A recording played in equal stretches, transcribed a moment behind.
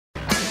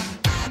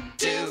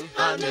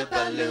on the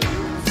balloons.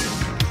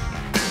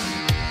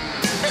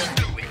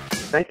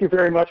 Thank you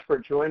very much for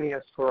joining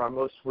us for our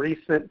most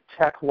recent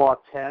Tech Law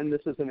 10.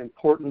 This is an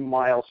important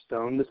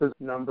milestone. This is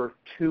number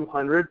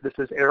 200. This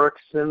is Eric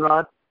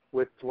Sinrod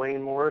with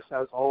Duane Morris,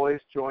 as always,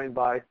 joined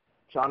by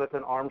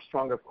Jonathan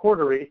Armstrong of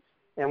Cordery.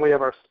 And we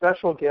have our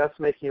special guest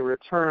making a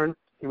return.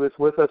 He was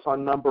with us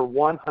on number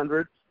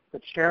 100,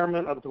 the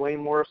chairman of Duane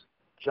Morris,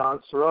 John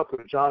Soroka.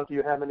 John, do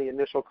you have any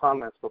initial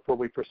comments before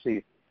we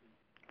proceed?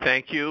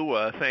 Thank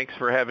you. Thanks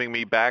for having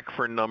me back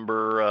for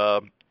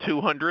number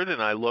 200, and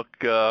I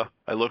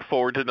look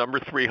forward to number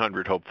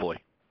 300, hopefully.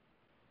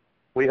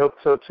 We hope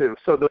so too.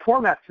 So the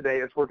format today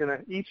is we're going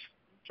to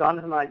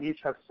Jonathan and I each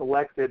have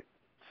selected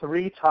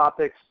 3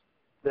 topics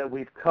that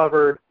we've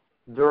covered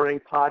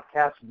during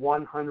podcasts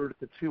 100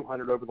 to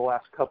 200 over the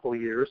last couple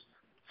of years.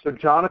 So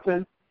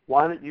Jonathan,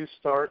 why don't you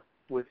start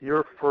with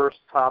your first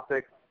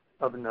topic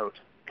of note?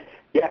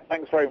 Yeah,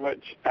 thanks very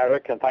much,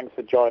 Eric, and thanks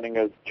for joining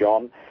us,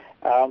 John.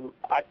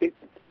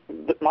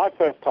 My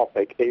first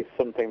topic is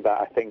something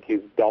that I think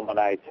is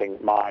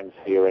dominating minds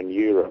here in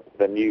Europe,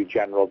 the new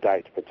General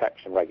Data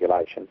Protection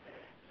Regulation.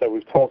 So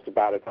we've talked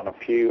about it on a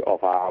few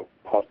of our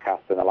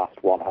podcasts in the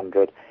last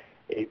 100.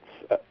 It's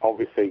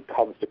obviously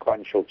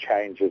consequential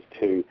changes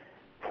to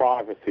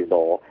privacy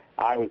law.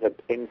 I was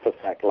at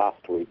InfoSec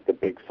last week, the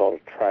big sort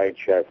of trade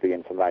show for the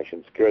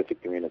information security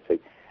community,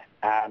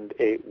 and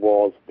it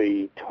was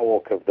the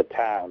talk of the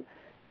town.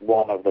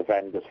 One of the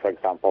vendors, for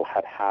example,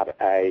 had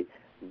a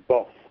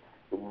bus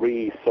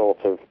sort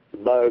of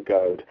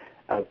logoed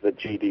as the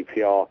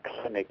GDPR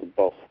clinic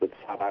bus that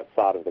sat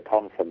outside of the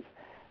conference.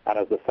 And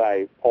as I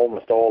say,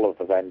 almost all of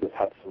the vendors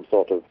had some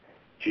sort of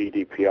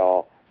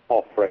GDPR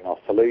offering or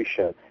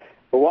solution.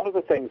 But one of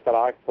the things that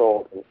I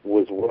thought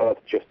was worth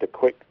just a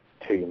quick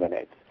 2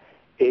 minutes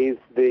is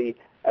the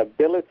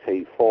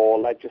ability for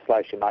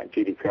legislation like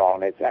GDPR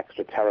and its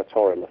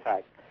extraterritorial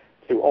effect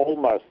to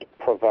almost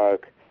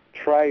provoke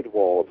trade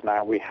wars.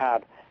 Now, we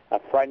had a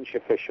French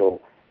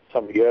official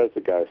some years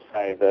ago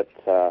say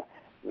that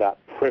that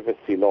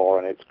privacy law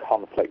and its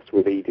conflicts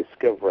with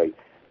e-discovery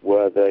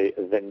were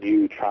the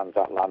new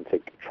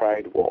transatlantic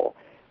trade war.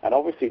 And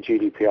obviously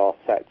GDPR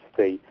sets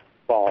the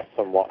bar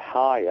somewhat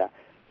higher.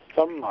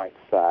 Some might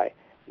say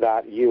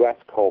that U.S.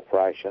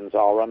 corporations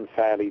are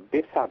unfairly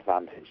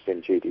disadvantaged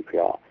in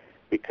GDPR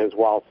because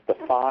whilst the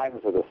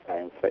fines are the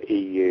same for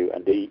EU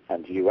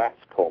and U.S.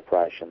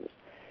 corporations,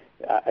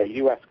 a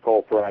U.S.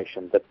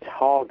 corporation that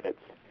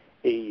targets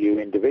EU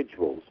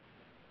individuals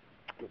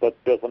but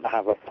doesn't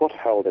have a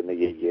foothold in the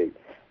EU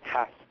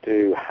has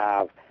to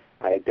have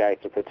a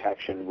data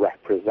protection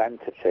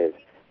representative,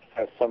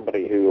 so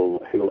somebody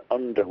who will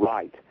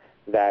underwrite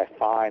their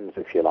fines,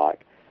 if you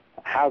like.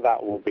 How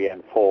that will be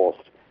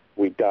enforced,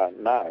 we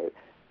don't know,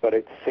 but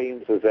it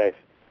seems as if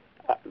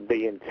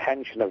the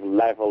intention of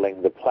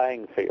leveling the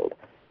playing field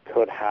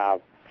could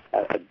have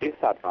a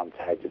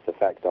disadvantageous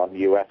effect on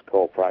U.S.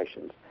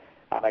 corporations.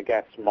 And I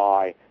guess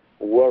my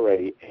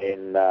worry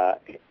in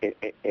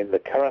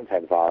the current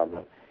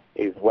environment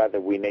is whether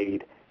we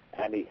need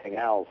anything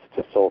else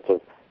to sort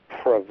of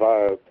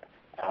provoke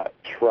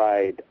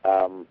trade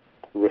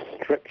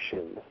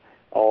restrictions,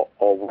 or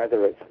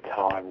whether it's a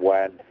time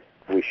when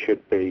we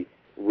should be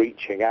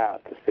reaching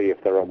out to see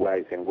if there are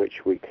ways in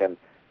which we can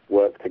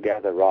work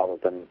together rather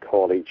than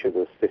call each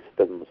other's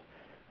systems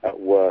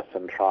worse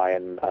and try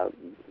and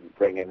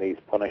bring in these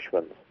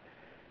punishments.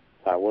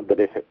 So I wondered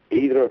if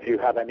either of you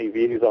had any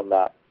views on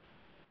that.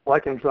 Well, I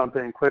can jump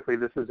in quickly.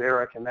 This is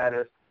Eric, and that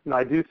is,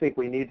 I do think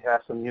we need to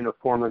have some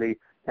uniformity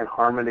and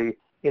harmony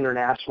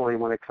internationally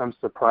when it comes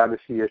to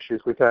privacy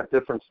issues. We've had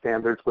different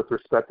standards with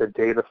respect to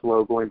data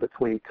flow going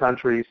between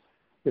countries.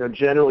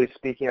 Generally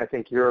speaking, I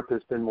think Europe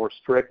has been more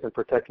strict in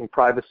protecting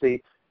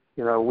privacy.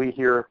 We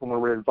here, when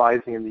we're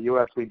advising in the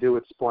U.S., we do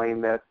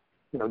explain that,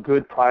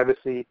 good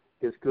privacy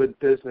is good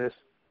business,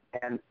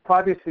 and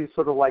privacy is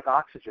sort of like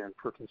oxygen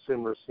for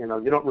consumers. You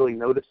don't really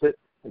notice it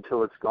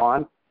until it's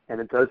gone, and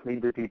it does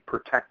need to be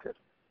protected.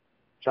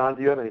 John,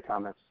 do you have any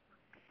comments?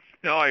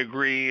 No, I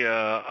agree.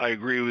 I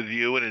agree with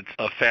you, and it's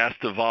a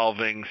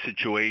fast-evolving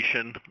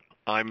situation.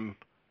 I'm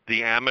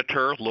the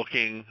amateur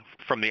looking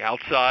from the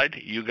outside.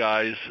 You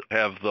guys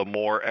have the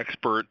more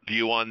expert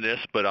view on this,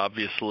 but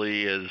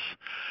obviously as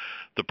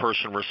the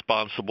person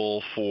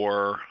responsible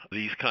for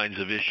these kinds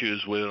of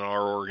issues within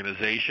our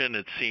organization,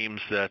 it seems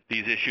that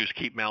these issues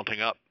keep mounting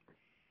up.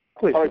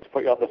 Please. Sorry to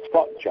put you on the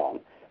spot,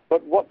 John,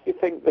 but what do you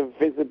think the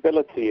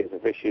visibility is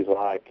of issues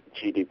like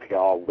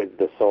GDPR with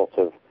the sort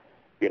of,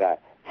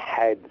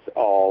 heads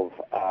of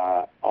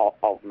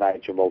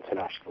major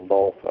multinational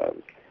law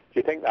firms? Do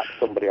you think that's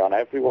somebody on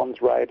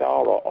everyone's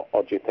radar,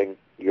 or do you think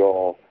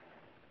you're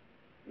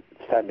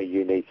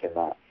semi-unique in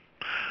that?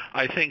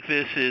 I think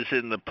this is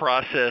in the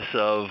process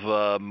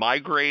of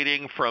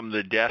migrating from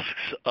the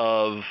desks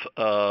of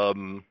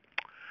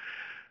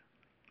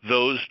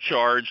those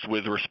charged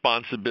with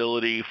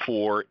responsibility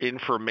for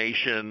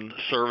information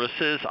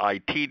services,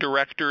 IT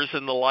directors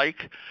and the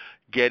like,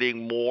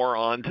 getting more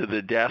onto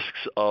the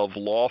desks of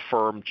law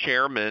firm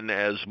chairmen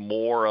as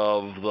more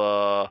of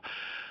the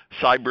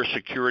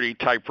cybersecurity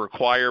type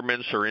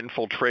requirements are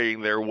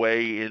infiltrating their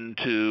way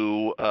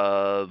into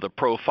the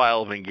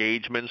profile of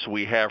engagements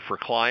we have for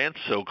clients.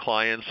 So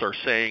clients are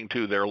saying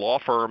to their law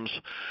firms,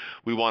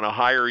 we want to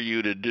hire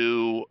you to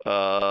do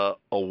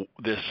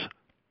this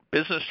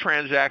business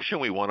transaction.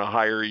 We want to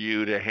hire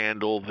you to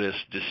handle this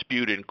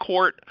dispute in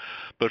court.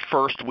 But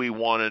first we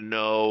want to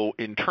know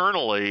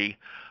internally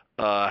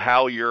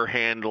how you're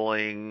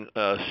handling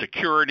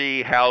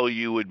security, how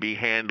you would be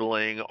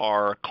handling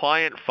our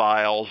client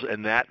files,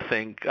 and that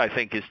I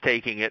think is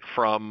taking it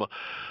from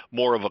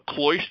more of a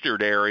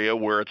cloistered area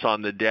where it's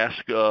on the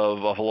desk of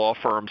a law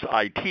firm's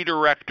IT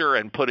director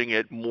and putting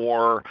it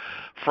more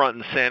front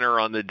and center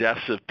on the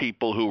desks of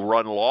people who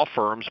run law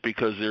firms,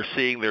 because they're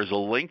seeing there's a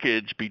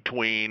linkage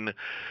between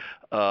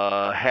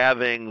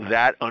having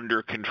that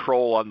under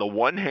control on the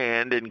one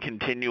hand and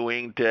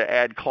continuing to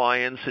add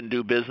clients and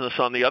do business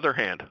on the other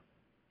hand.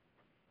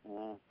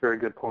 Very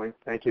good point.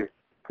 Thank you.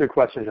 Good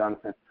question,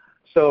 Jonathan.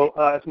 So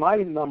as my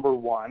number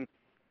one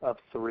of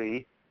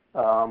three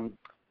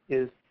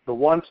is the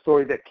one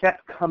story that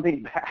kept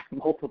coming back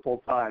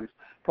multiple times,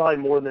 probably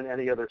more than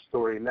any other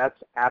story, and that's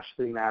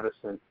Ashley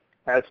Madison.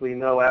 As we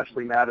know,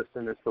 Ashley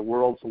Madison is the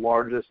world's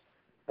largest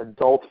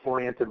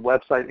adult-oriented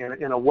website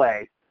in a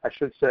way, I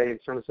should say, in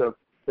terms of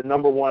the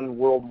number one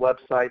world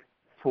website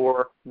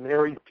for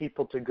married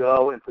people to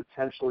go and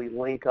potentially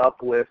link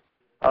up with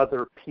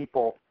other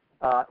people.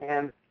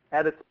 And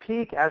at its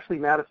peak, Ashley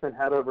Madison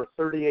had over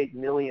 38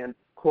 million,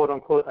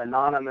 quote-unquote,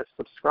 anonymous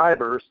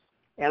subscribers.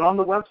 And on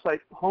the website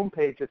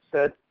homepage, it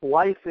said,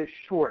 life is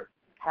short,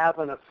 have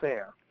an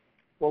affair.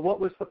 Well,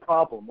 what was the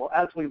problem? Well,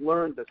 as we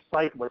learned, the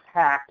site was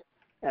hacked,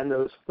 and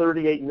those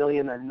 38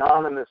 million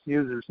anonymous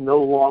users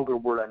no longer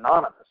were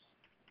anonymous.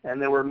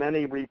 And there were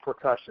many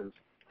repercussions.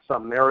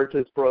 Some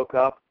marriages broke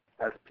up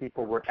as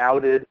people were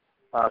outed.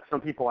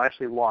 Some people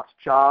actually lost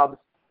jobs.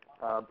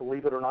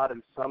 Believe it or not,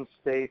 in some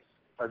states,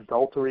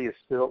 adultery is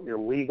still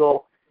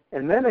illegal.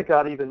 And then it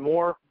got even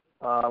more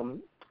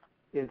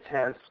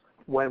intense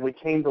when we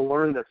came to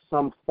learn that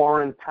some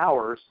foreign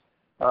powers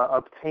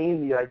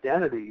obtained the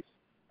identities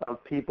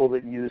of people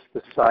that used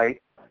the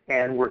site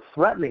and were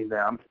threatening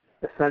them,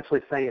 essentially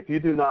saying, if you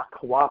do not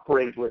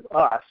cooperate with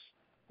us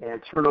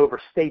and turn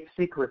over state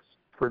secrets,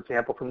 for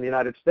example, from the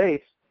United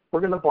States,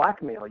 we're going to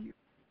blackmail you.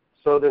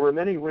 So there were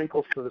many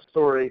wrinkles to the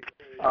story.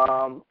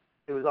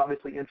 It was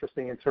obviously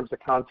interesting in terms of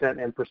content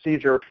and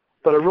procedure,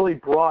 but it really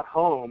brought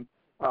home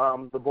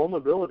the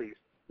vulnerabilities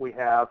we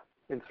have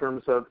in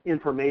terms of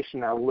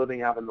information now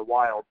living out in the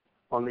wild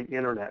on the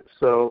internet.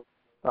 So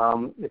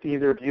if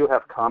either of you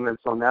have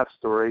comments on that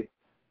story,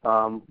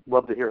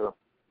 love to hear them.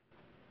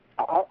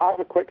 I have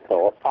a quick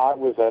thought. I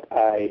was at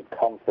a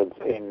conference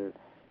in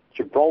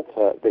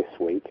Gibraltar this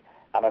week,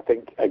 and I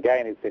think,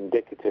 again, it's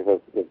indicative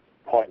of the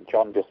point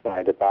John just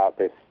made about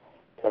this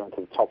coming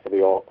to the top of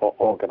the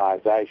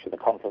organisation. The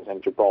conference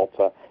in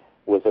Gibraltar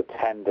was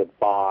attended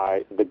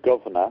by the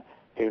governor,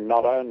 who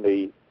not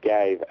only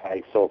gave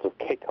a sort of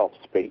kick-off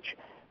speech,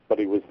 but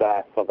he was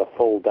there for the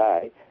full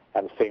day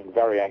and seemed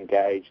very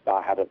engaged.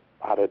 I had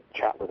a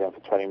chat with him for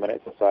 20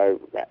 minutes or so,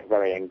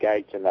 very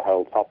engaged in the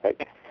whole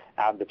topic.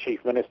 And the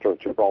Chief Minister of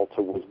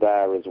Gibraltar was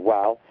there as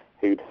well,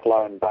 who'd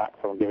flown back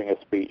from giving a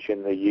speech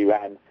in the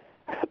UN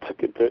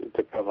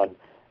to come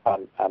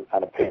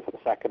and appear for the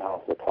second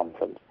half of the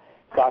conference.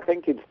 So I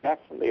think it's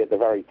definitely at the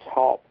very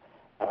top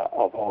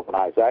of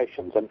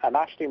organisations. And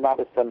Ashley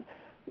Madison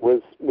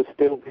was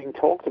still being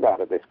talked about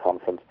at this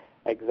conference,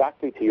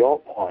 exactly to your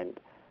point,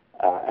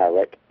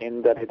 Eric,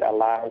 in that it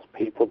allows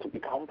people to be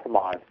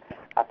compromised.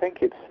 I think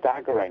it's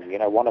staggering. You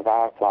know, one of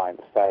our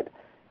clients said,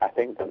 I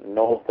think that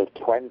north of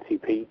 20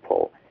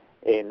 people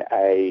in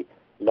a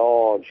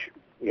large,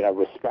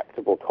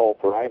 respectable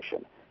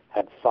corporation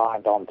had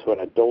signed on to an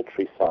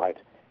adultery site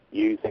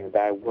using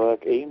their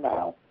work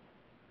email.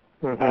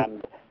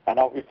 Mm-hmm. And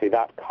obviously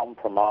that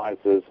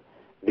compromises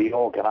the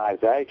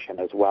organization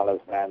as well as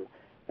them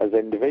as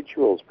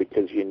individuals,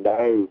 because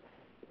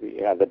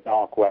the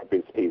dark web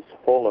is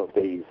full of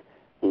these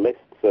lists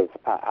of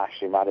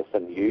Ashley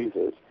Madison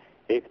users.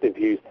 If they've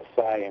used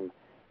the same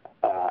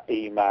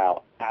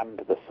email and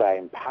the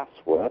same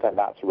password, and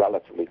that's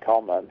relatively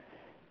common,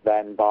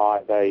 then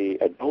by the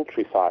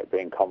adultery site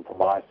being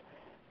compromised,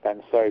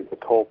 then so is the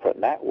corporate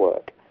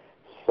network.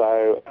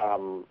 So,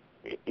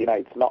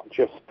 it's not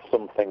just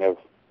something of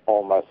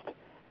almost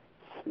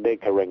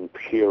sniggering,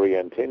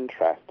 prurient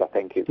interest. I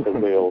think it's a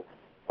real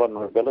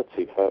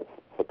vulnerability for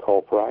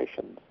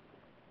corporations.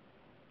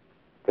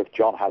 If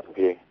John has a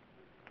view.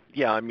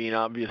 Yeah, I mean,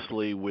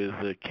 obviously with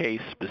the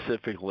case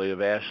specifically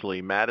of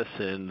Ashley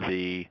Madison,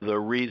 the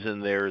reason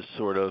there's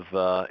sort of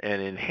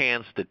an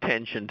enhanced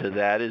attention to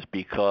that is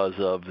because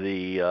of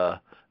the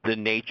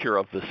nature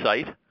of the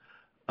site.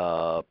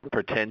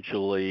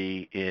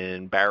 Potentially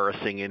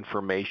embarrassing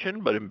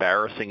information, but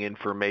embarrassing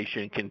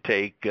information can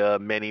take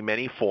many,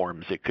 many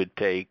forms. It could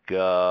take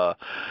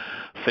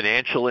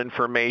financial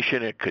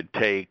information. It could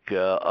take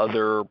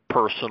other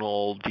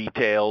personal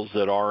details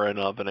that aren't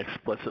of an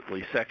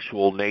explicitly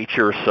sexual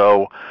nature.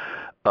 So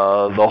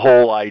the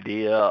whole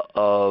idea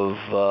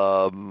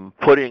of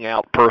putting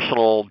out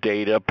personal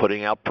data,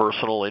 putting out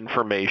personal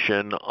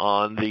information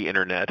on the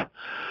internet,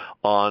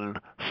 on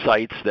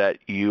sites that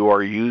you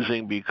are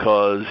using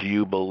because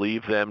you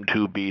believe them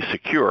to be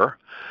secure,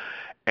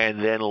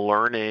 and then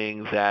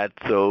learning that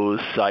those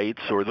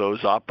sites or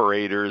those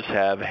operators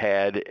have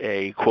had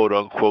a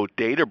quote-unquote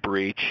data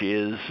breach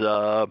is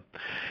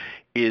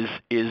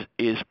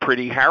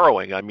pretty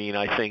harrowing. I mean,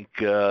 I think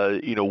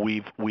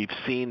we've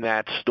seen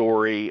that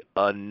story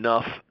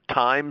enough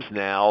times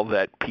now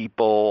that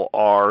people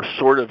are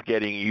sort of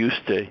getting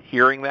used to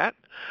hearing that.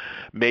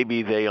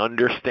 Maybe they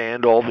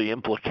understand all the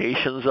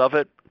implications of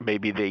it.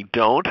 Maybe they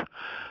don't.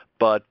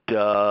 But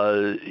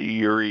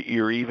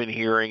you're even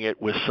hearing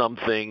it with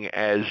something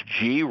as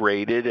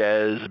G-rated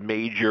as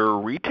major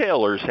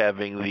retailers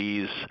having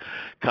these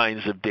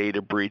kinds of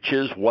data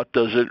breaches. What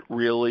does it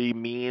really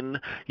mean?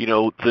 You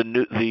know,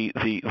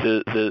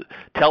 the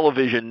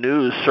television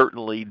news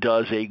certainly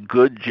does a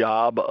good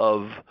job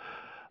of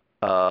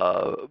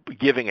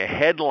giving a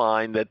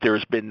headline that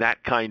there's been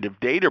that kind of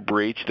data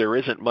breach. There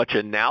isn't much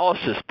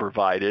analysis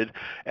provided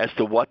as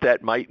to what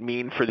that might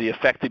mean for the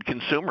affected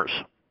consumers.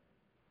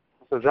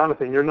 So,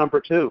 Jonathan, you're number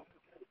 2.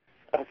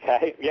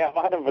 Okay, yeah,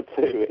 my number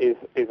 2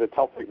 is a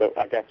topic that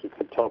I guess we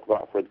could talk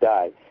about for a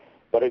day,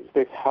 but it's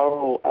this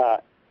whole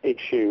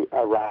issue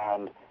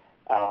around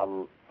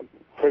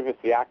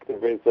privacy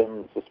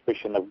activism,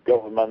 suspicion of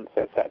governments,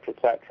 etc.,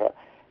 etc.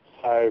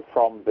 So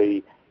from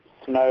the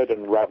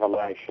Snowden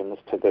revelations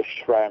to the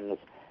Schrems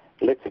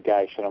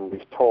litigation, and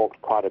we've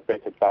talked quite a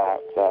bit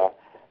about the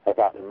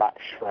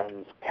Max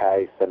Schrems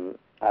case, and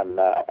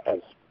as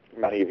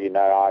many of you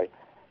know, I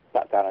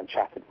sat down and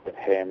chatted with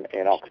him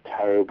in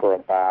October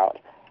about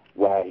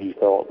where he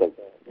thought that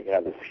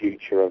the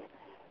future of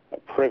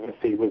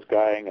privacy was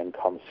going and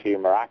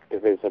consumer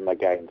activism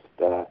against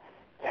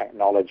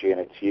technology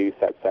and its use,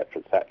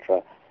 etc.,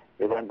 etc.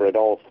 Remember, it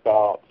all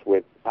starts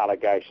with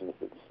allegations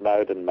that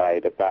Snowden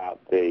made about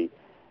the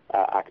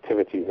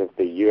activities of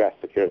the U.S.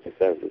 security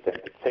services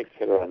in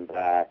particular and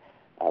their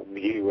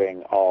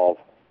viewing of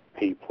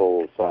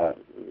people's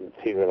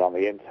material on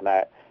the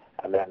internet.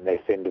 And then this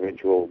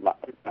individual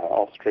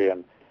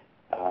Austrian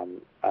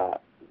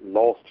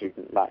law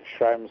student, Max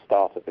Schrems,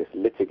 started this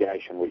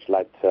litigation which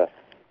led to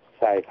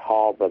Safe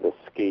Harbor, the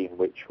scheme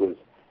which was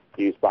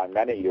used by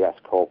many U.S.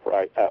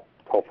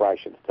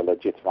 corporations to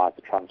legitimize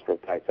the transfer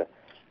of data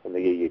from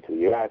the EU to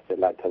the U.S. It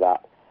led to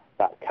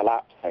that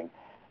collapsing.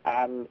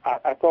 And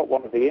I thought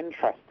one of the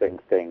interesting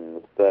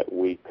things that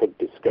we could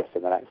discuss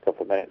in the next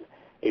couple of minutes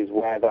is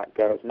where that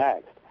goes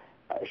next.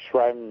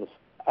 Schrems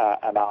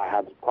and I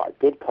had quite a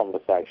good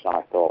conversation,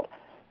 I thought,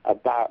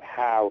 about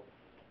how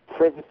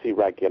privacy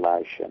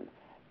regulation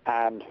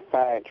and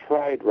fair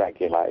trade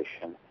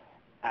regulation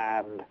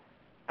and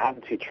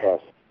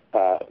antitrust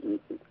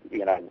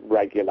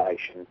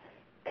regulation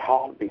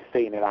can't be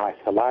seen in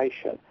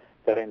isolation,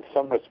 that in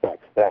some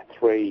respects they're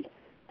 3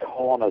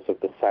 corners of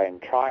the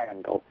same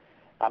triangle.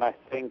 And I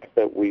think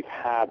that we've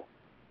had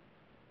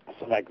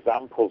some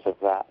examples of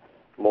that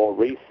more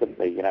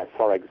recently,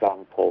 for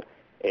example,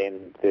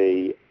 in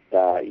the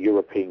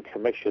European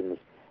Commission's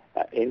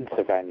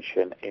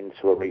intervention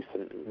into a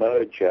recent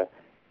merger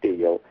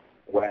deal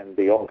when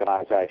the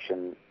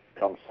organisation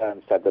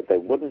concerned said that they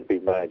wouldn't be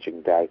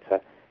merging data,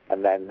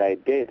 and then they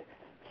did.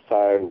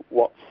 So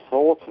what's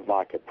sort of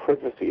like a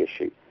privacy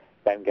issue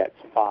then gets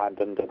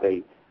fined under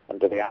the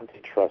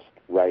antitrust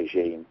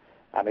regime,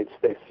 and it's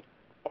this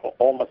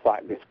almost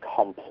like this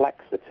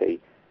complexity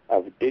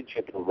of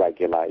digital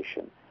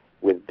regulation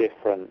with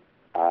different,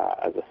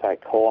 as I say,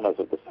 corners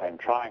of the same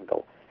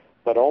triangle,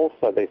 but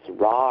also this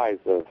rise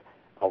of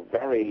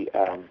very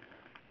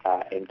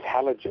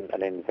intelligent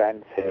and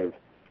inventive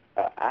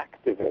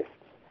activists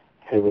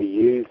who are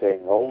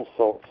using all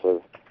sorts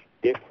of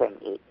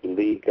different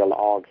legal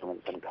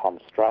arguments and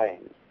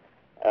constraints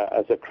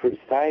as a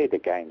crusade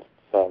against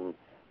some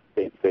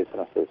big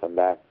businesses and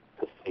their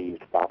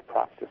perceived bad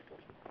practices.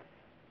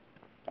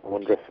 I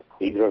wonder if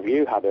either of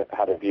you had a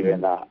view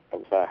in that.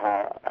 So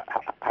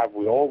have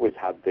we always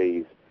had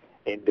these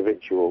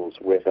individuals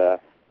with a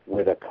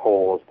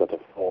cause that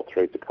have fought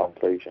through to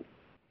conclusion?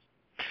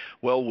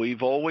 Well,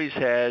 we've always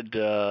had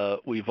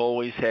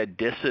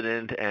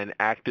dissident and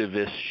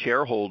activist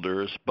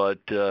shareholders, but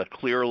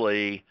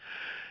clearly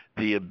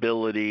the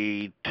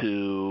ability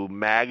to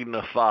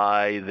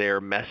magnify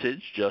their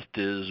message, just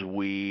as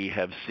we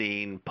have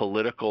seen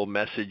political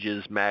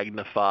messages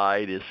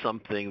magnified, is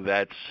something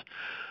that's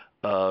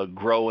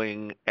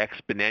growing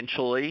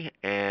exponentially,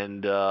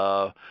 and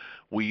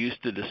we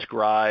used to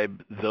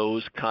describe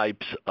those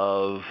types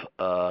of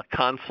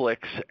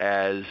conflicts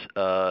as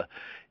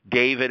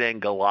David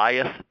and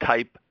Goliath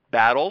type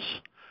battles.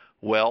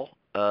 Well,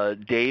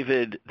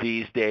 David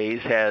these days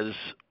has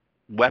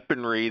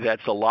weaponry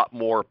that's a lot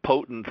more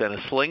potent than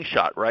a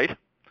slingshot, right?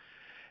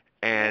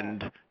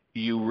 And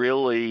you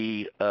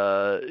really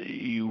are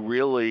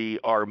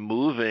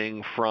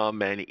moving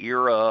from an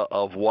era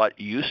of what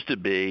used to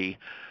be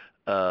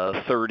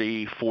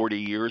 30, 40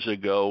 years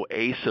ago,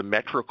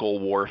 asymmetrical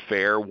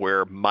warfare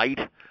where might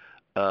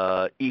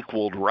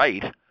equaled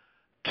right,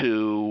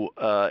 to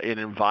an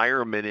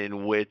environment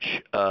in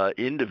which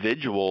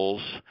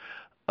individuals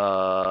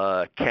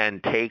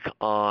can take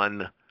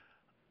on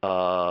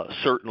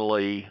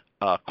certainly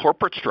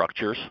corporate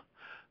structures,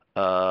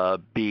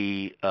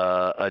 be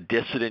a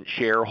dissident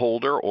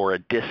shareholder or a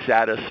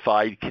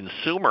dissatisfied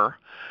consumer,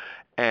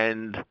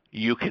 and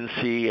you can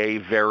see a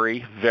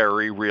very,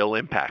 very real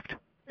impact.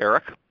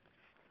 Eric?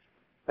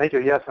 Thank you.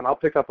 Yes, and I'll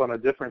pick up on a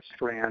different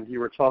strand. You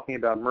were talking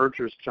about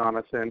mergers,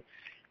 Jonathan,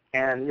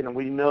 and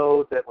we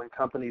know that when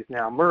companies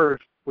now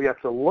merge, we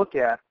have to look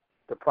at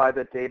the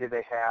private data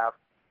they have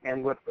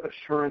and what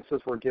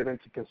assurances were given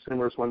to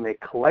consumers when they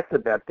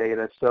collected that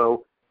data.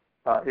 So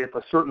if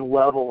a certain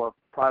level of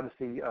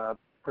privacy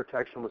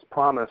protection was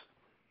promised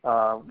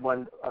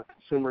when a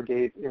consumer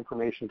gave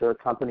information to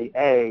company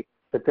A,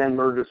 but then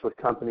merges with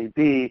company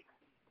B,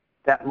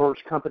 that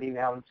merged company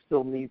now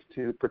still needs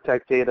to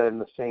protect data in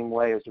the same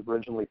way as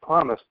originally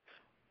promised.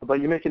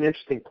 But you make an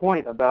interesting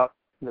point about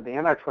the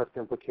antitrust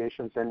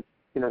implications, and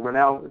we're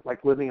now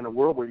like living in a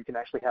world where you can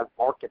actually have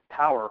market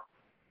power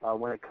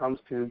when it comes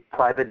to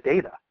private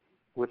data,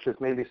 which is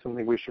maybe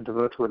something we should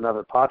devote to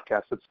another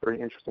podcast. It's a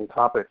very interesting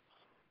topic.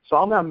 So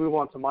I'll now move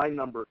on to my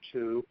number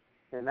 2,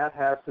 and that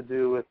has to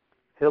do with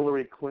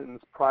Hillary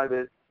Clinton's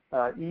private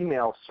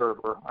email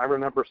server. I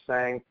remember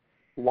saying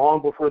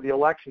long before the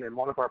election in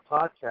one of our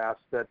podcasts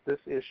that this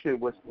issue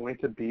was going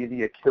to be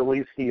the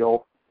Achilles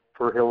heel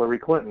for Hillary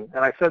Clinton.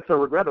 And I said so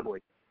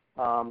regrettably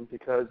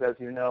because, as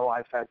you know,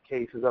 I've had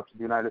cases up to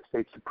the United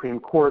States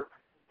Supreme Court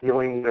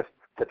dealing with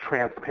the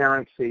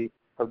transparency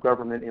of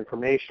government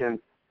information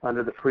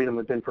under the Freedom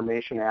of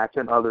Information Act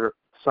and other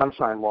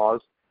sunshine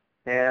laws.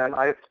 And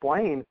I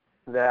explained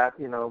that,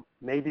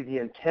 maybe the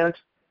intent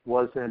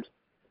wasn't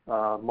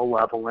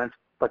malevolent,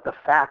 but the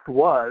fact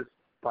was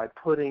by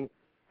putting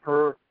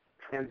her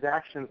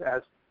transactions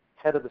as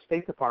head of the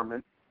State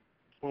Department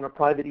on a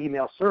private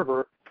email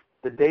server,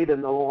 the data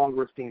no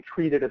longer is being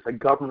treated as a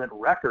government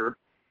record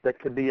that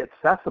could be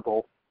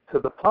accessible to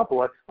the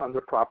public under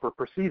proper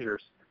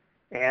procedures.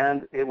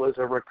 And it was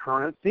a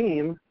recurrent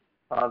theme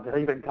that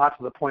even got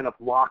to the point of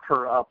lock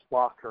her up.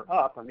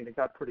 I mean, it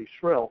got pretty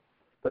shrill.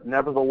 But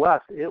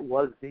nevertheless, it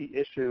was the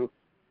issue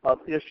of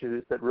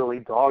issues that really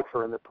dogged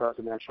her in the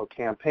presidential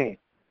campaign.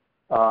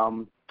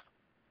 And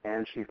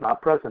she's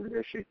not president,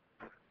 is she?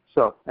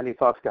 So, any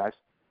thoughts, guys?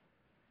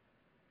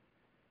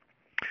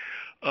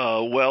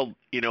 Well,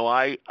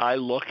 I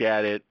look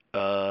at it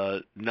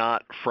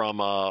not from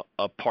a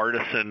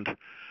partisan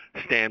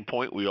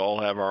standpoint. We all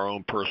have our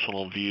own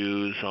personal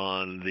views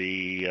on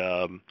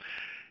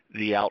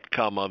the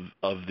outcome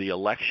of the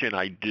election.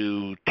 I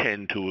do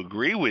tend to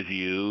agree with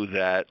you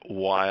that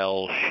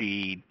while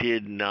she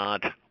did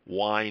not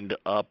wind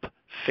up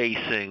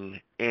facing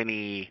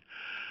any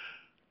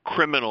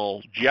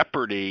criminal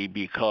jeopardy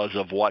because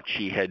of what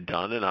she had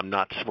done, and I'm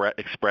not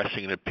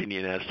expressing an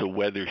opinion as to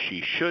whether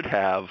she should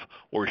have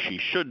or she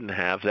shouldn't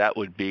have. That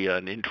would be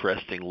an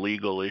interesting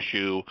legal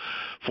issue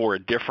for a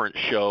different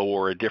show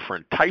or a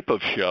different type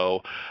of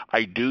show.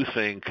 I do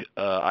think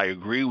I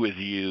agree with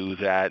you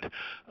that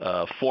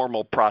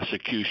formal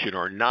prosecution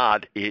or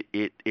not,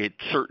 it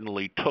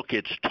certainly took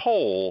its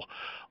toll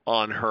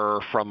on her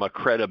from a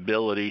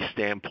credibility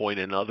standpoint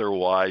and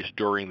otherwise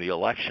during the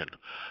election.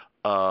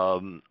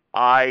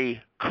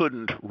 I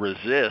couldn't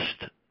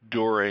resist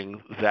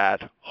during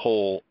that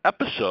whole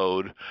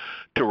episode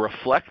to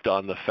reflect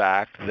on the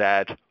fact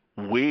that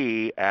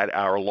we at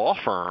our law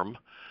firm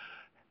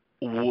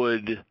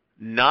would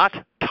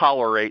not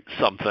tolerate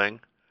something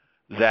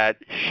that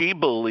she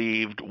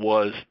believed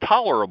was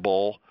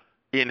tolerable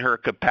in her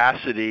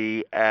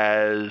capacity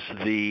as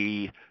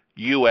the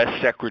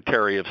U.S.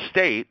 Secretary of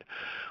State,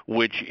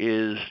 which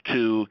is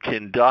to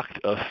conduct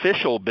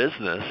official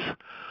business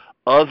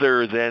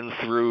other than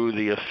through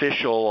the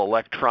official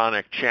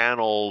electronic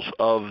channels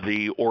of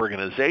the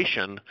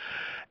organization.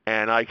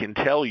 And I can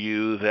tell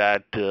you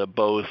that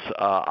both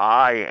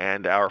I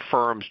and our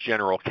firm's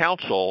general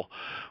counsel,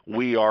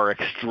 we are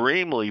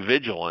extremely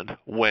vigilant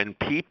when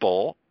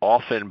people,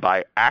 often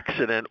by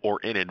accident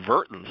or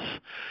inadvertence,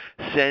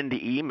 send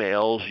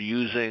emails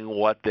using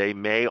what they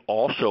may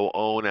also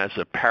own as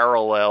a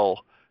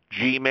parallel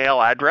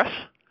Gmail address.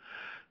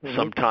 Mm-hmm.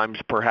 Sometimes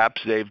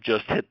perhaps they've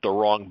just hit the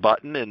wrong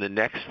button, and the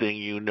next thing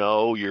you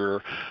know,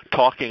 you're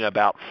talking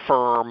about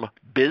firm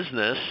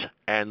business,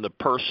 and the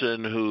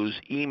person who's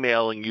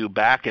emailing you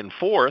back and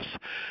forth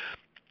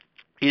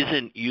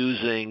isn't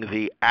using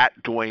the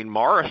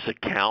 @DwayneMorris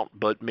account,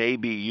 but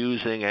maybe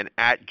using an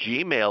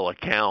 @Gmail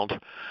account.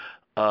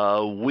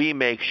 We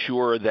make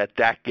sure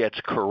that gets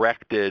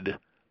corrected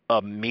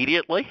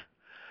immediately.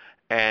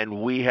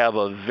 And we have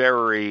a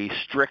very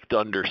strict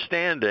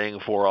understanding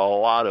for a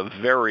lot of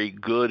very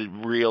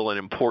good, real, and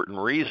important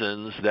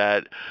reasons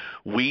that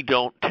we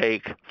don't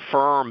take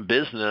firm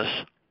business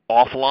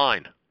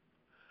offline.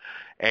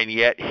 And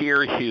yet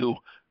here you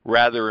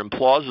rather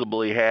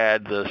implausibly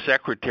had the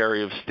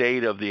Secretary of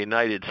State of the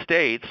United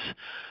States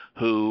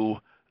who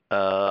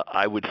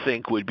I would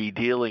think would be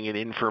dealing in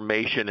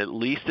information at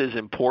least as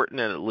important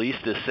and at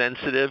least as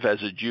sensitive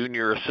as a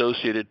junior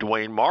associate at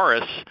Duane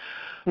Morris,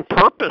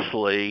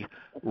 purposely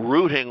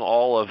routing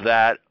all of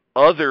that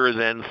other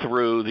than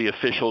through the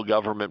official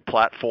government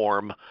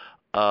platform.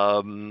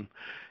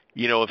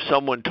 If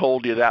someone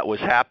told you that was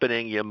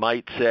happening, you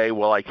might say,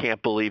 well, I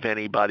can't believe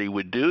anybody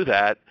would do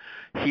that.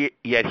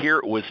 Yet here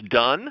it was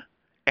done,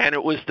 and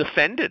it was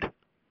defended.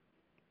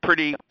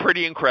 Pretty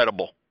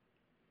incredible.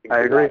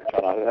 I agree.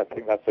 I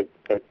think that's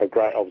a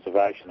great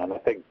observation, and I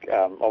think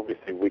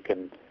obviously we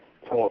can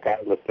talk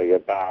endlessly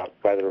about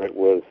whether it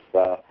was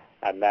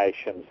a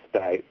nation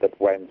state that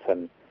went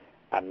and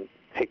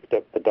picked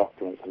up the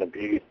documents and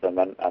abused them,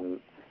 and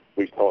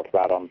we've talked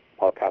about on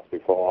podcasts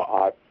before.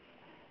 I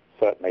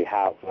certainly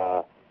have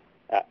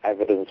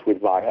evidence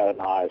with my own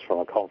eyes from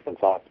a conference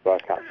I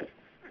spoke at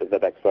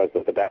that exposed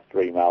the Dexter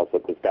emails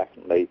that there's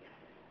definitely,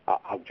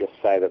 I'll just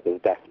say that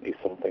there's definitely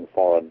something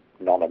foreign,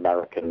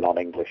 non-American,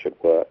 non-English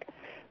at work.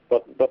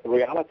 But the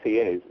reality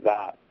is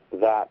that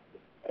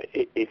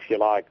if you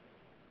like,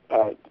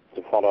 to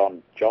follow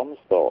on John's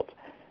thought,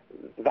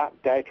 that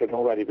data had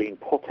already been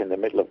put in the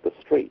middle of the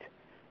street.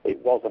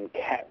 It wasn't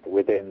kept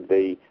within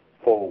the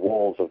four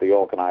walls of the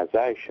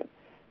organization.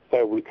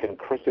 So we can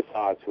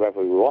criticize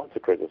whoever we want to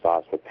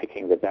criticize for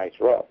picking the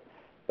data up,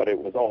 but it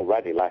was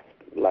already left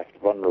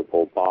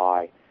vulnerable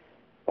by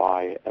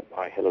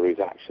Hillary's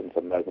actions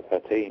on November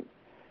 13.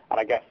 And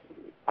I guess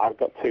I've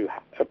got two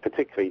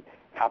particularly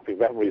happy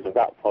memories of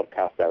that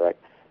podcast, Eric.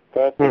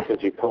 Firstly,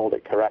 because you called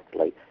it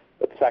correctly,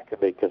 but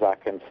secondly, because I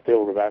can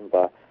still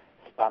remember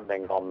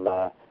standing on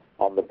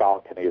the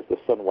balcony as the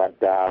sun went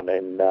down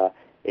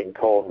in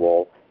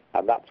Cornwall,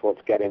 and that's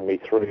what's getting me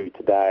through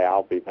today.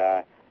 I'll be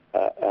there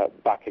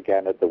back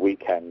again at the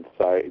weekend.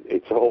 So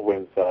it's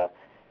always,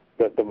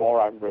 the more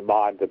I'm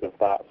reminded of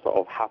that sort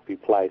of happy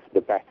place,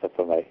 the better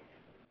for me.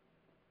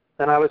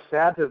 And I was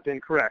sad to have been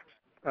correct,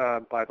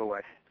 by the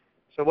way.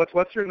 So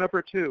what's your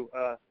number two,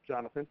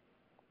 Jonathan?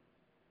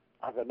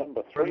 I have a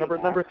number three.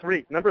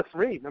 Number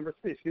three,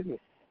 excuse me.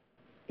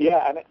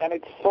 Yeah, and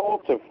it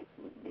sort of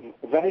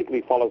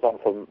vaguely follows on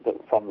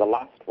from the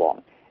last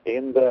one,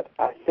 in that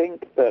I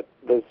think that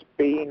there's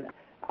been,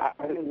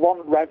 I think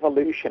one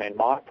revolution in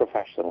my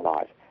professional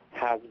life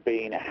has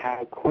been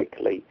how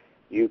quickly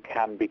you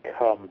can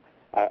become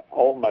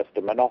almost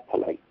a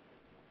monopoly.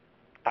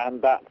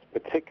 And that's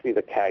particularly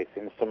the case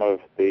in some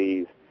of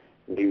these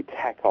new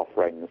tech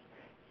offerings.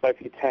 So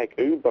if you take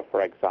Uber,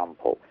 for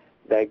example,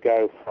 they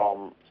go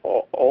from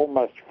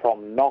almost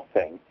from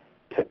nothing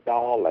to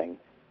darling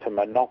to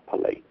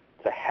monopoly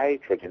to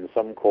hatred in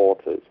some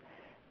quarters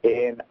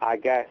in, I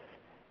guess,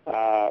 2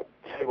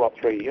 or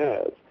 3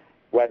 years,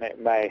 when it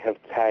may have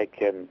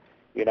taken,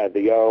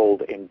 the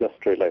old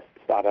industrialists,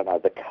 I don't know,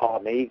 the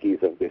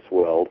Carnegies of this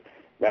world,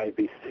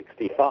 maybe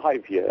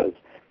 65 years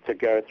to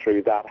go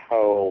through that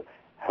whole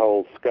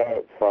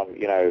scope from,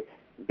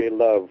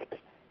 beloved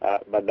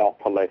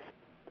monopolist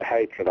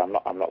hatred. I'm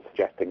not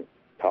suggesting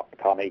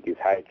Carnegie's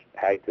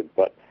hated,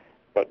 but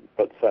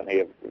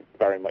certainly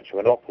very much a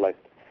monopolist.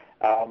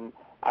 And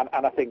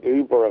I think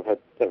Uber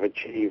have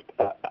achieved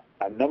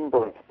a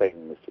number of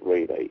things,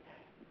 really.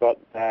 But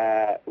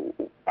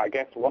I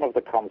guess one of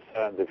the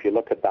concerns, if you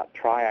look at that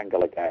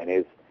triangle again,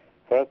 is,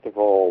 first of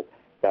all,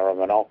 they're a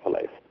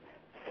monopolist.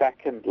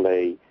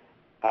 Secondly,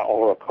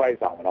 or a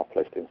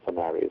quasi-monopolist in some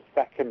areas.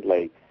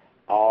 Secondly,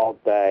 are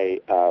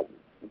they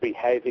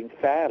behaving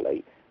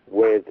fairly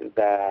with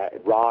their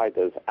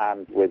riders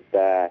and with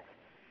their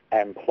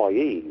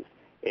employees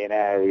in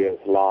areas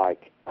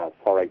like,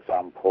 for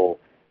example,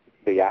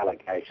 the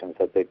allegations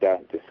that they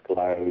don't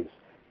disclose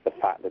the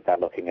fact that they're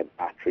looking at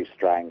battery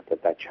strength,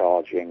 that they're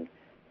charging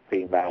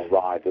female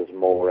riders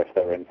more if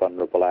they're in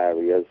vulnerable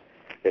areas.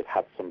 They've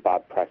had some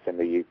bad press in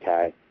the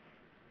UK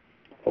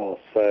for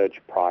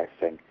surge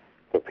pricing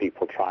for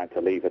people trying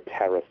to leave a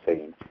terror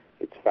scene.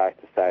 It's fair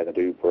to say that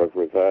Uber have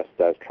reversed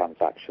those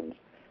transactions,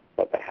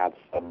 but they had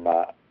some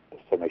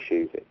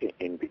issues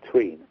in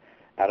between.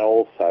 And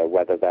also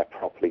whether they're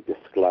properly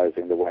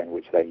disclosing the way in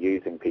which they're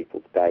using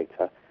people's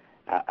data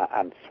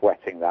and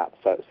sweating that,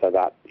 so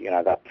that,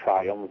 that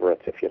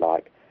triumvirate, if you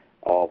like,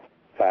 of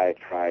fair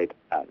trade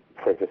and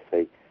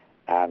privacy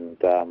and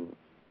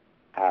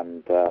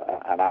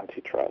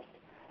antitrust.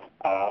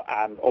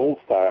 And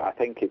also, I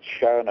think it's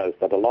shown us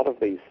that a lot of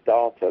these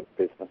startup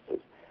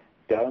businesses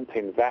don't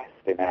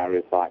invest in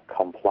areas like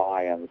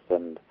compliance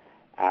and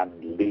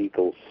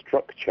legal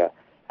structure,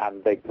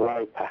 and they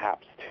grow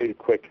perhaps too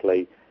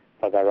quickly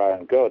for their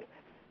own good.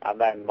 And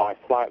then my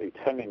slightly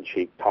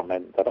tongue-in-cheek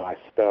comment that I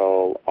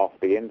stole off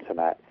the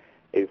internet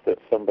is that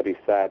somebody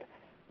said,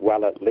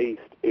 well, at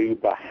least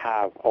Uber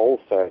have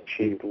also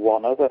achieved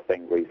one other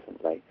thing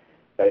recently.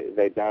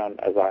 They don't,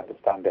 as I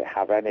understand it,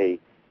 have any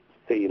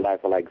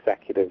C-level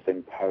executives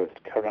in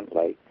post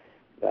currently.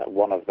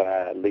 One of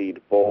their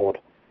lead board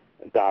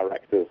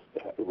directors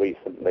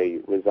recently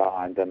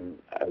resigned, and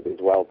as is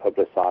well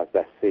publicized,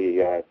 their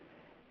CEO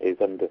is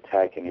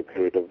undertaking a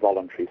period of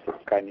voluntary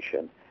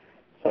suspension.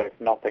 So if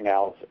nothing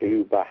else,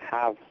 Uber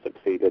have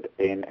succeeded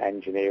in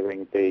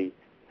engineering the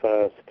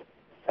first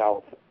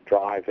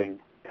self-driving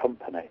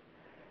company.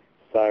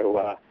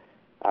 So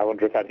I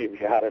wonder if any of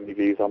you had any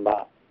views on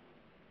that.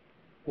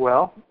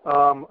 Well,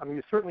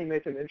 you certainly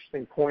make an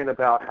interesting point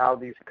about how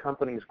these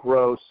companies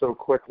grow so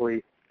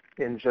quickly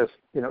in just,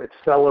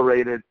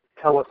 accelerated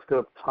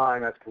telescope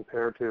time as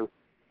compared to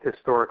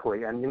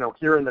historically. And,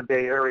 here in the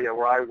Bay Area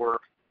where I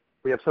work,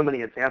 we have so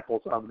many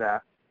examples of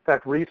that. In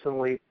fact,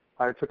 recently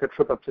I took a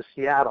trip up to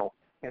Seattle,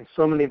 and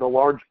so many of the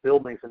large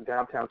buildings in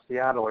downtown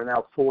Seattle are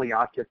now fully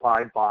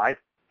occupied by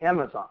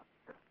Amazon.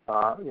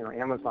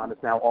 Amazon is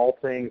now all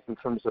things in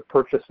terms of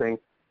purchasing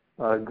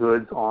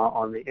goods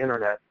on the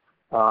internet.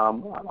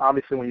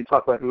 Obviously, when you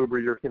talk about Uber,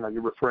 you're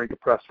referring to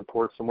press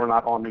reports, and we're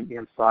not on the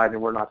inside,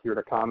 and we're not here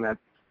to comment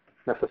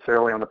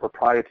necessarily on the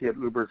propriety of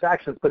Uber's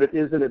actions, but it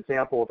is an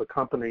example of a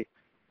company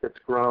that's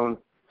grown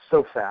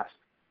so fast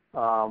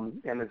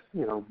and is,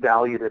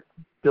 valued at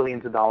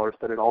billions of dollars,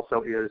 but it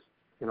also is,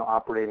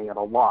 operating at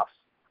a loss.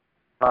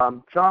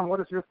 John, what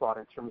is your thought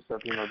in terms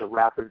of, the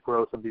rapid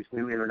growth of these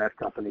new internet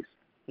companies?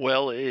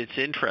 Well, it's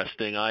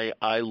interesting.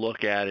 I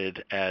look at it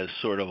as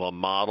sort of a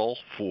model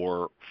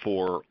for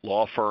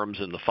law firms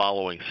in the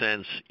following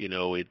sense.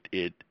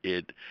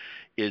 It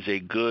is a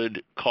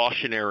good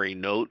cautionary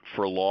note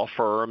for law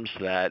firms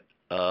that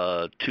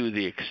to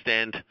the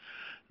extent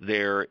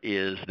there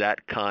is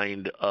that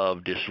kind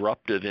of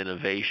disruptive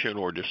innovation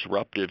or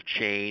disruptive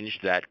change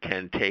that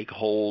can take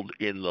hold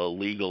in the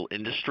legal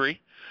industry,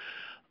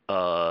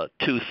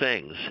 two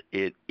things.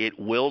 It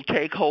will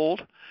take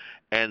hold,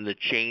 and the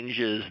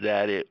changes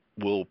that it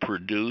will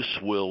produce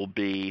will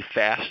be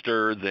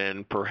faster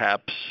than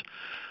perhaps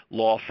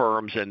law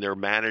firms and their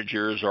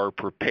managers are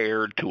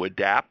prepared to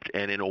adapt.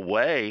 And in a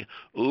way,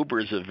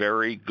 Uber is a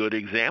very good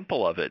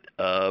example of it.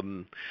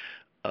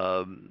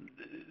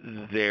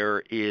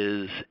 There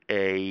is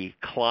a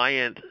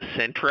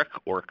client-centric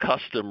or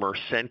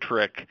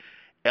customer-centric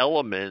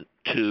element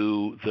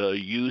to the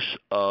use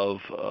of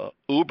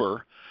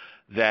Uber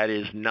that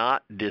is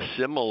not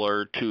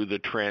dissimilar to the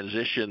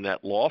transition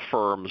that law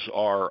firms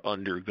are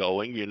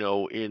undergoing.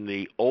 In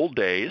the old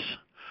days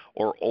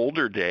or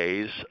older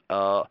days,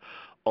 a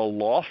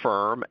law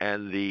firm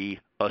and the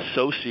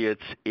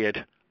associates it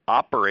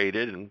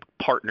operated and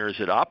partners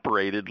it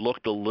operated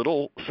looked a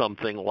little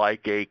something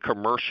like a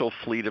commercial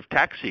fleet of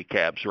taxi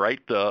cabs, right?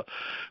 The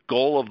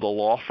goal of the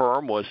law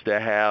firm was to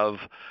have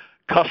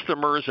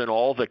customers in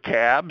all the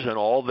cabs and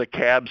all the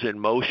cabs in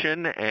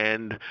motion,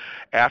 and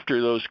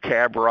after those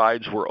cab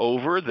rides were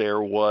over,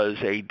 there was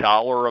a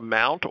dollar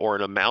amount or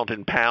an amount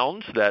in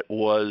pounds that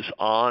was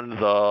on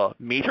the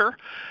meter,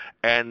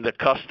 and the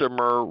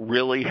customer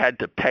really had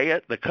to pay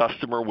it. The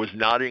customer was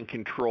not in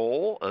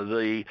control.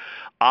 The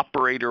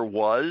operator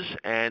was,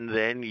 and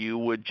then you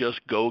would just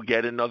go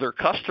get another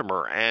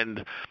customer.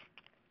 And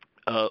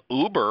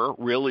Uber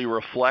really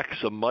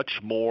reflects a much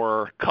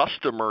more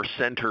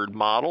customer-centered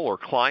model or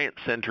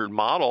client-centered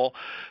model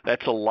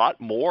that's a lot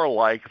more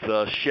like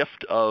the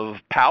shift of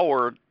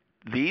power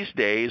these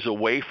days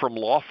away from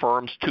law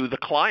firms to the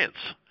clients.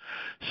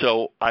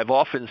 So I've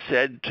often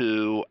said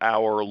to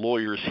our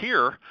lawyers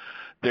here,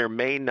 there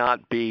may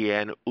not be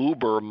an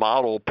Uber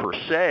model per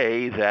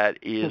se that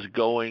is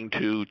going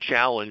to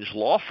challenge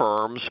law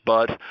firms,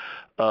 but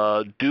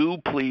do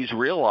please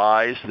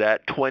realize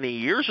that 20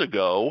 years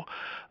ago,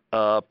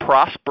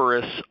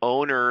 prosperous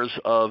owners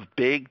of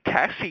big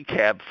taxi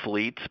cab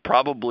fleets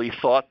probably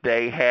thought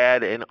they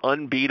had an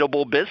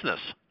unbeatable business.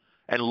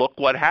 And look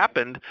what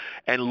happened,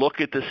 and look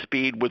at the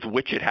speed with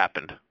which it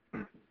happened.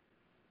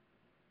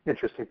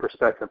 Interesting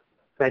perspective.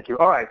 Thank you.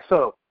 All right,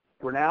 so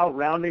we're now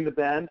rounding the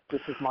bend.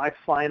 This is my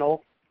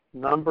final,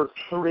 number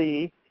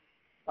 3.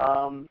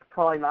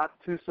 Probably not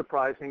too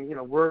surprising.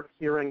 We're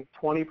hearing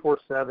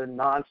 24/7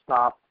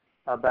 nonstop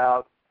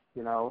about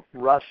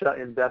Russia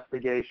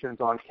investigations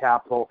on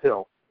Capitol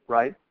Hill,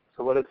 right?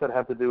 So what does that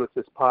have to do with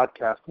this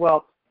podcast?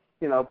 Well,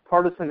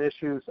 partisan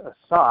issues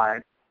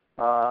aside,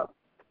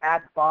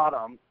 at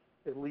bottom,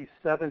 at least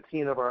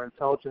 17 of our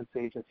intelligence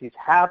agencies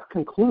have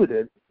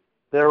concluded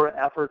there were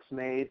efforts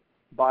made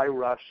by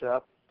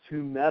Russia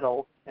to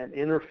meddle and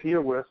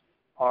interfere with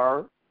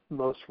our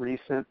most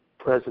recent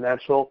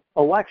presidential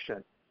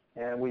election.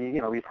 And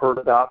we've heard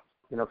about,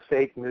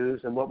 fake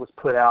news and what was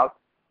put out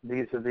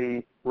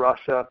vis-a-vis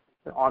Russia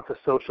onto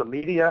social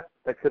media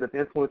that could have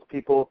influenced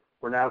people.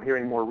 We're now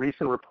hearing more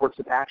recent reports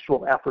of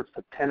actual efforts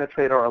to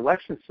penetrate our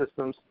election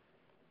systems.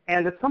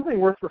 And it's something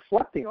worth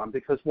reflecting on,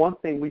 because one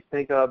thing we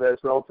think of as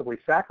relatively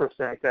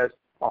sacrosanct as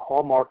a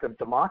hallmark of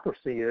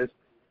democracy is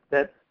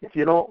that if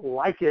you don't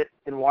like it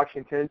in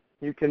Washington,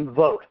 you can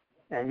vote,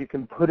 and you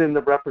can put in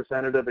the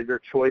representative of your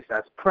choice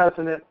as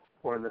president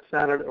or in the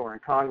Senate or in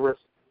Congress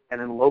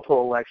and in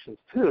local elections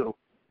too.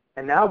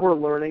 And now we're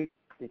learning,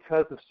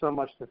 because of so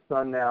much that's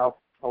done now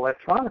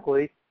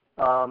electronically,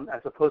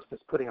 as opposed to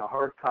just putting a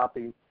hard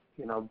copy,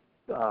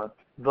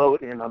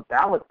 vote in a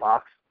ballot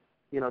box,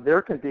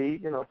 there can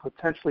be,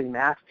 potentially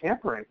mass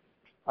tampering.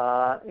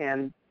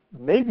 And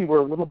maybe we're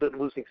a little bit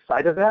losing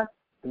sight of that.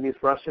 in these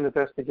Russian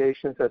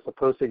investigations, as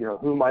opposed to,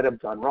 who might have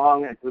done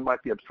wrong and who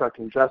might be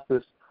obstructing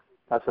justice,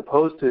 as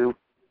opposed to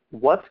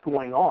what's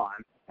going on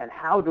and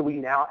how do we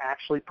now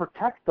actually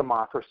protect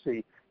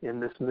democracy in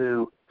this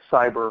new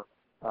cyber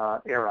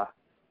era.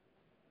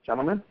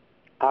 Gentlemen?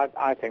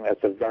 I think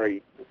that's a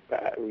very,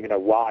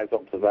 wise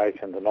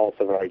observation and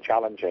also very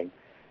challenging.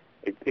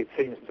 It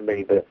seems to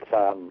me that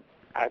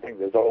I think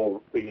there's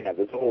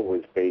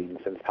always been,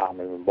 since time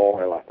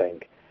immemorial, I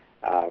think,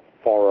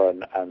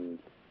 foreign and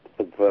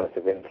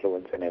subversive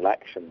influence in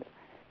elections.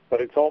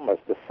 But it's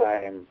almost the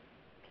same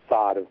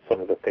side of some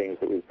of the things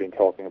that we've been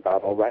talking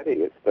about already.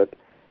 It's that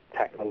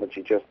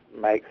technology just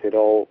makes it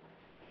all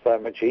so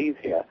much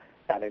easier.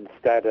 And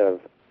instead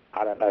of,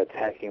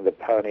 taking the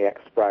Pony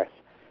Express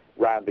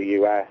around the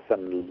US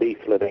and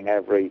leafleting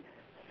every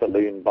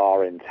saloon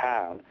bar in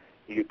town,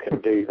 you can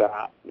do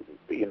that,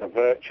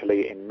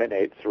 virtually in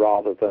minutes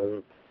rather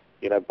than,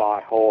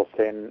 by horse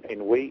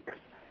in weeks.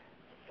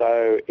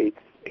 So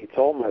it's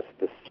almost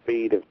the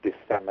speed of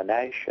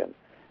dissemination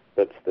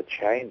that's the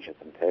change,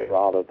 isn't it,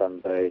 rather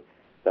than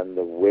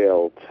the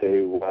will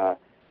to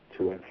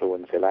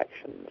influence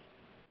elections.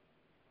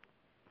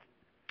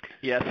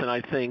 Yes, and I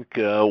think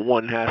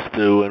one has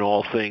to, in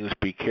all things,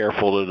 be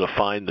careful to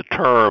define the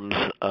terms.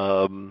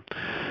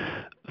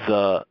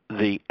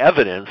 The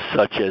evidence,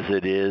 such as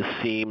it is,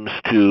 seems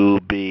to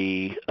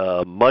be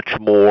much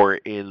more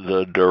in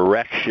the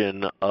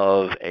direction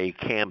of a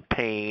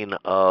campaign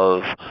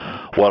of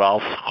what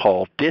I'll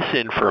call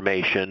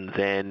disinformation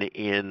than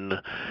in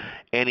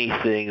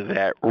anything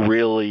that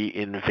really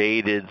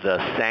invaded the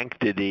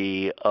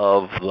sanctity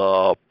of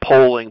the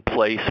polling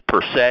place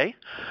per se.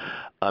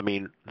 I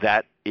mean,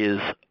 that is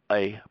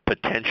a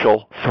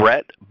potential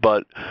threat,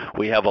 but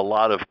we have a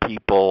lot of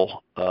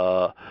people,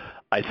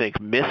 I think,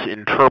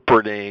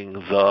 misinterpreting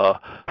the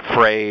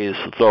phrase,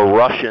 the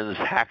Russians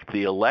hacked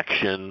the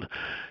election,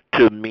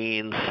 to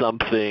mean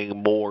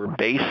something more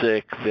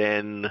basic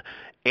than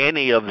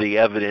any of the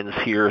evidence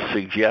here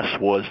suggests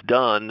was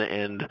done,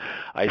 and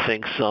I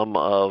think some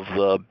of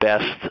the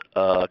best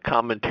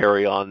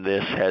commentary on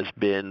this has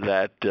been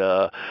that,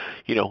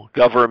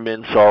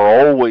 governments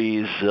are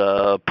always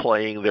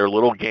playing their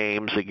little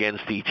games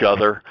against each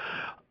other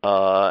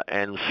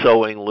and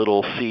sowing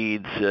little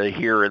seeds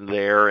here and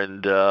there,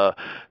 and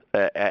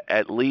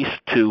at least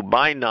to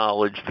my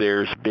knowledge,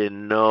 there's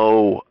been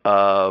no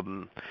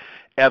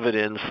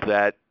evidence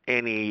that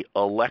any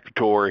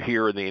elector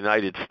here in the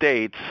United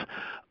States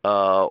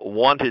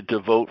wanted to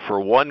vote for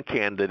one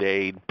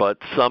candidate, but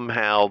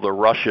somehow the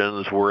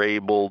Russians were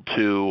able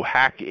to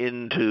hack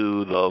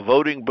into the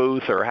voting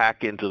booth or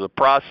hack into the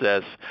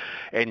process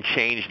and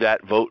change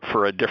that vote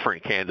for a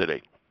different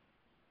candidate.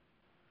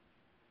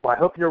 Well, I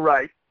hope you're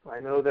right. I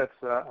know that's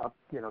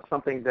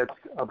something that's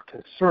of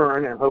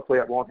concern, and hopefully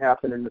it won't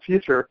happen in the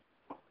future.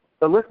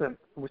 But listen,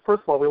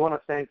 first of all, we want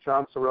to thank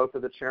John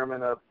Sirota, the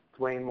chairman of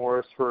Duane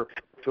Morris, for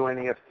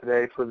joining us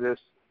today for this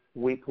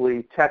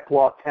weekly Tech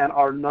Law 10,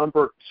 our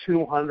number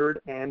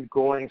 200 and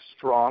going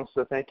strong.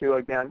 So thank you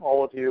again,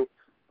 all of you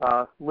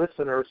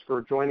listeners,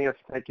 for joining us.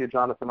 Thank you,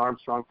 Jonathan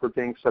Armstrong, for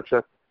being such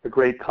a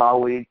great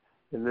colleague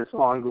in this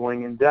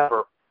ongoing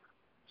endeavor.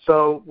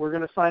 So we're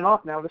going to sign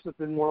off now. This has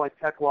been more like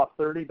Tech Law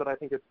 30, but I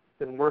think it's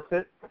been worth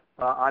it.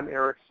 I'm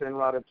Eric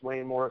Sinrod of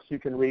Duane Morris. You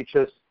can reach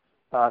us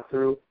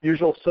through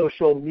usual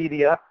social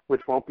media,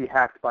 which won't be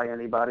hacked by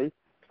anybody.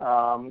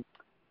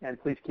 And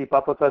please keep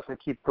up with us and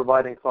keep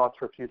providing thoughts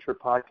for future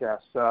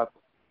podcasts.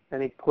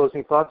 Any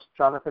closing thoughts,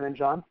 Jonathan and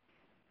John?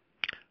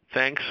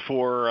 Thanks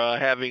for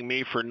having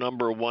me for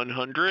number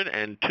 100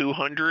 and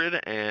 200,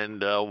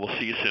 and we'll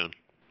see you soon.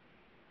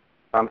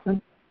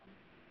 Jonathan?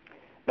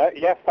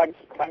 Yes, thanks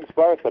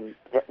both, and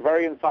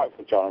very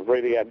insightful, John. I've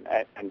really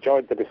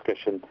enjoyed the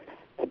discussion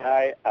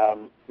today.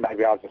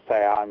 Maybe I'll just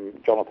say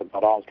I'm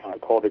Jonathan.Armstrong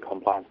at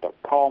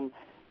CordyCompliance.com.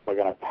 We're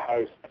going to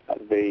post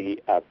the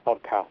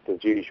podcast,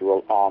 as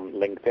usual, on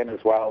LinkedIn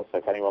as well. So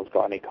if anyone's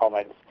got any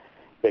comments,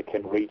 they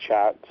can reach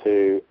out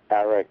to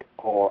Eric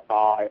or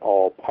I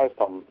or post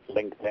on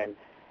LinkedIn,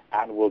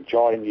 and we'll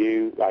join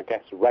you. I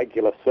guess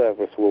regular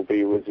service will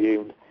be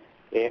resumed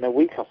in a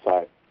week or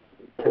so.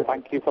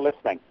 Thank you for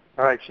listening.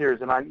 All right,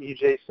 cheers. And I'm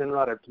EJ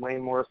Sinrod at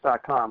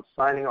DuaneMorris.com.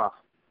 Signing off.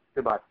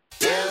 Goodbye.